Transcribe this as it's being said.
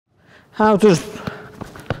How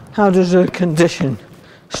does a condition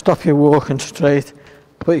stop you walking straight,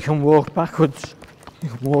 but you can walk backwards, you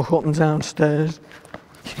can walk up and down stairs,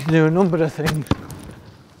 you can do a number of things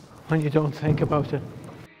when you don't think about it.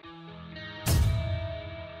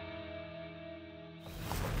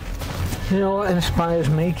 You know what inspires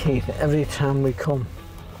me, Keith, every time we come?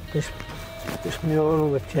 This mural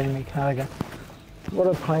with Jamie Carragher. What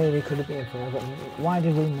a player he could have been forever. Why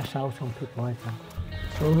did we miss out on people like that?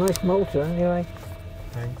 So nice motor anyway.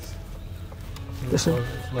 Thanks. This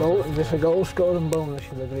is a goal scoring bonus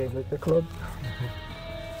you've agreed with the club.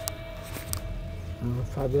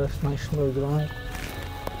 Fabulous, nice smooth ride.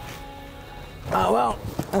 Oh well,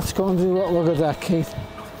 let's go and do a look at that, Keith.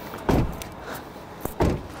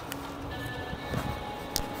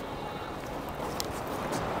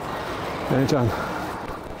 Hey John,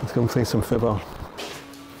 let's go and play some football.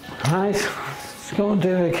 Right, let's go and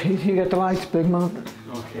do it, Keith. You get the lights, big man.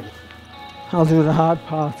 Okay. I'll do the hard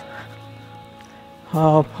part.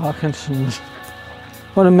 Oh, Parkinson's.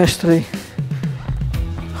 What a mystery.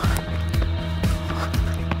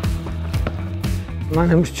 My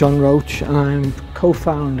name's John Roach and I'm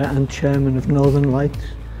co-founder and chairman of Northern Lights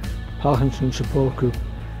Parkinson Support Group.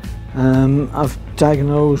 I've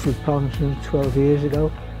diagnosed with Parkinson's 12 years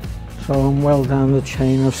ago, so I'm well down the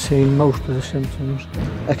chain. I've seen most of the symptoms,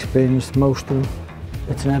 experienced most of them.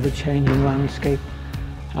 It's an ever-changing landscape.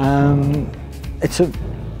 It's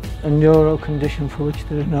a neuro condition for which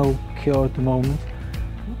there is no cure at the moment.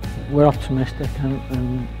 We're optimistic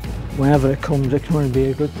and whenever it comes, it can only be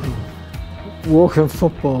a good thing. Walking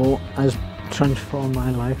football has transformed my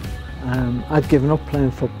life. I'd given up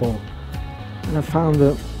playing football and I found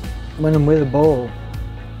that when I'm with a ball,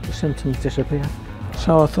 the symptoms disappear.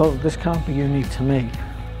 So I thought this can't be unique to me.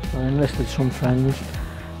 So I enlisted some friends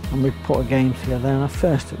and we put a game together, and at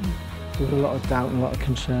first there was a lot of doubt and a lot of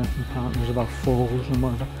concern from partners about falls and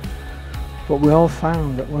whatever. But we all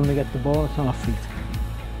found that when we get the ball at our feet,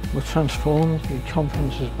 we're transformed, your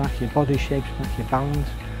confidence is back, your body shape's back, your balance,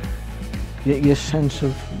 your sense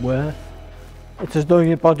of worth. It's as though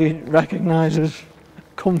your body recognises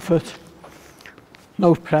comfort,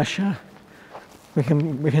 no pressure. We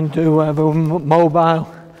can do whatever, we're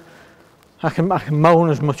mobile. I can moan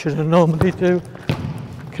as much as I normally do.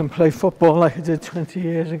 I can play football like I did 20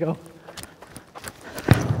 years ago.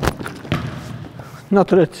 Not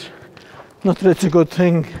that it's a good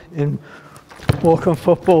thing in walking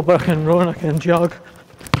football, but I can run, I can jog,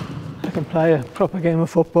 I can play a proper game of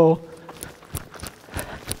football.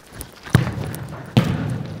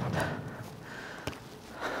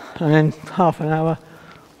 And in half an hour,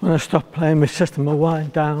 when I stop playing, my system will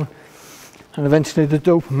wind down, and eventually the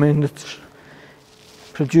dopamine that's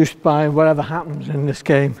produced by whatever happens in this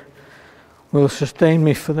game will sustain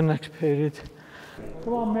me for the next period.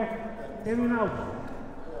 Come on, Mick, in and out.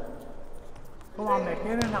 Come on, Mick,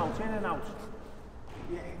 in and out, in and out.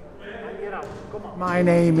 Get out. Come on. My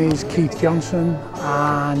name is Keith Johnson,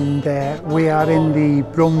 and we are in the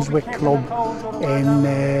Brunswick club in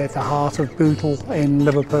the heart of Bootle in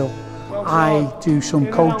Liverpool. I do some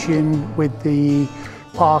coaching with the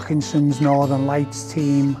Parkinson's Northern Lights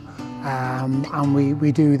team, and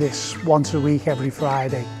we do this once a week every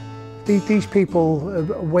Friday. These people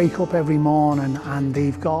wake up every morning and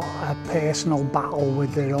they've got a personal battle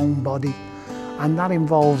with their own body, and that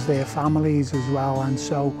involves their families as well, and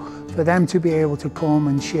so for them to be able to come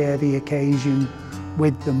and share the occasion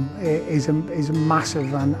with them is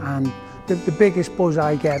massive, and the biggest buzz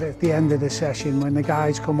I get at the end of the session when the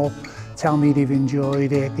guys come up, tell me they've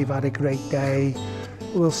enjoyed it, they've had a great day.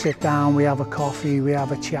 We'll sit down, we have a coffee, we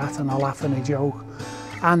have a chat and a laugh and a joke.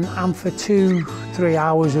 And for 2-3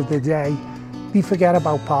 hours of the day, we forget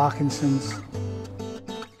about Parkinson's.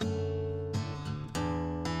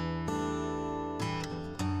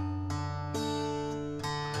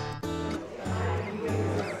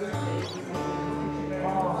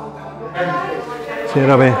 See you,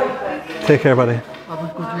 Robbie. Take care, buddy. Have a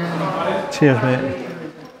good journey. Cheers, mate.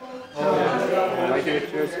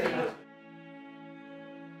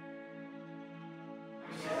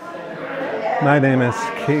 My name is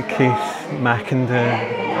Keith McIntyre,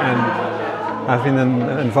 and I've been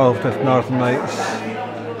involved with Northern Lights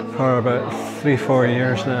for about 3-4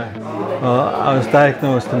 years now. Well, I was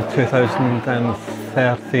diagnosed in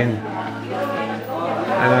 2013,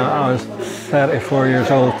 and I was 34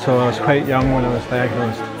 years old, so I was quite young when I was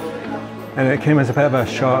diagnosed, and it came as a bit of a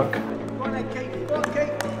shock.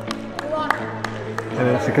 And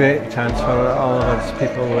it's a great chance for all of us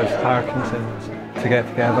people with Parkinson's to get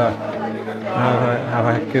together and have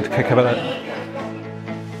a good kick about it.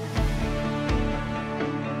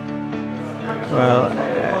 Well,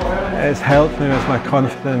 it's helped me with my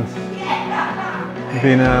confidence,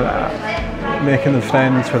 making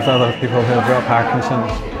friends with other people who have got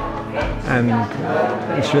Parkinson's, and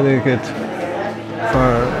it's really good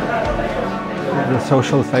for the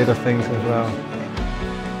social side of things as well.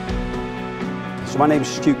 So my name is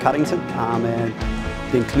Stu Carrington. I'm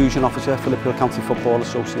the Inclusion Officer for Liverpool County Football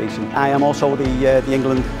Association. I am also the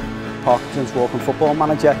England Parkinson's Walking Football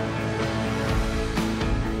Manager.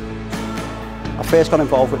 I first got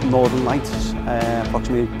involved with Northern Lights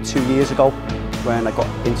approximately 2 years ago when I got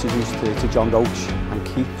introduced to John Roach and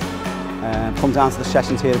Keith. Come down to the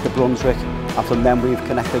sessions here at the Brunswick, and from then we've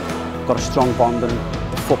connected, got a strong bond, and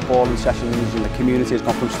the footballing sessions and the community has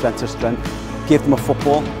gone from strength to strength. Give them a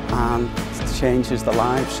football and it changes their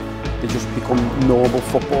lives. They just become normal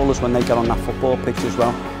footballers when they get on that football pitch as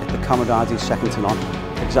well. The camaraderie is second to none,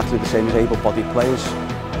 exactly the same as able-bodied players,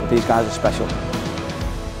 but these guys are special.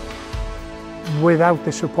 Without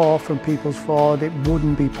the support from People's Ford, it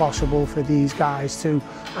wouldn't be possible for these guys to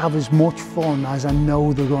have as much fun as I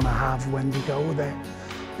know they're going to have when they go there,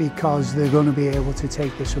 because they're going to be able to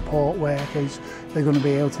take the support workers, they're going to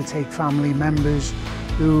be able to take family members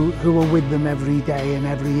who are with them every day in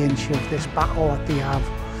every inch of this battle that they have.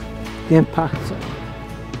 The impact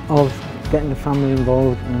of getting the family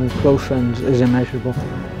involved and close friends is immeasurable.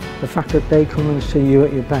 The fact that they come and see you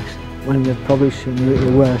at your best when they've probably seen you at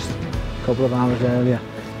your worst a couple of hours earlier,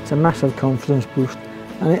 it's a massive confidence boost,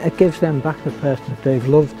 and it gives them back the person that they've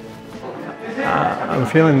loved. I'm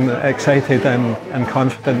feeling excited and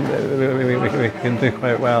confident that we can do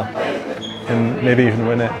quite well and maybe even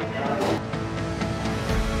win it.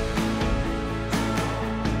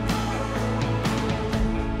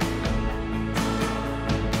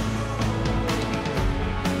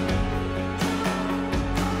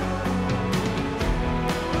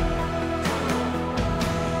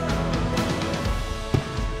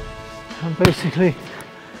 And basically,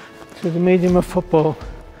 through the medium of football,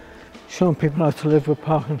 showing people how to live with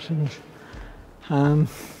Parkinson's around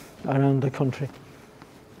the country.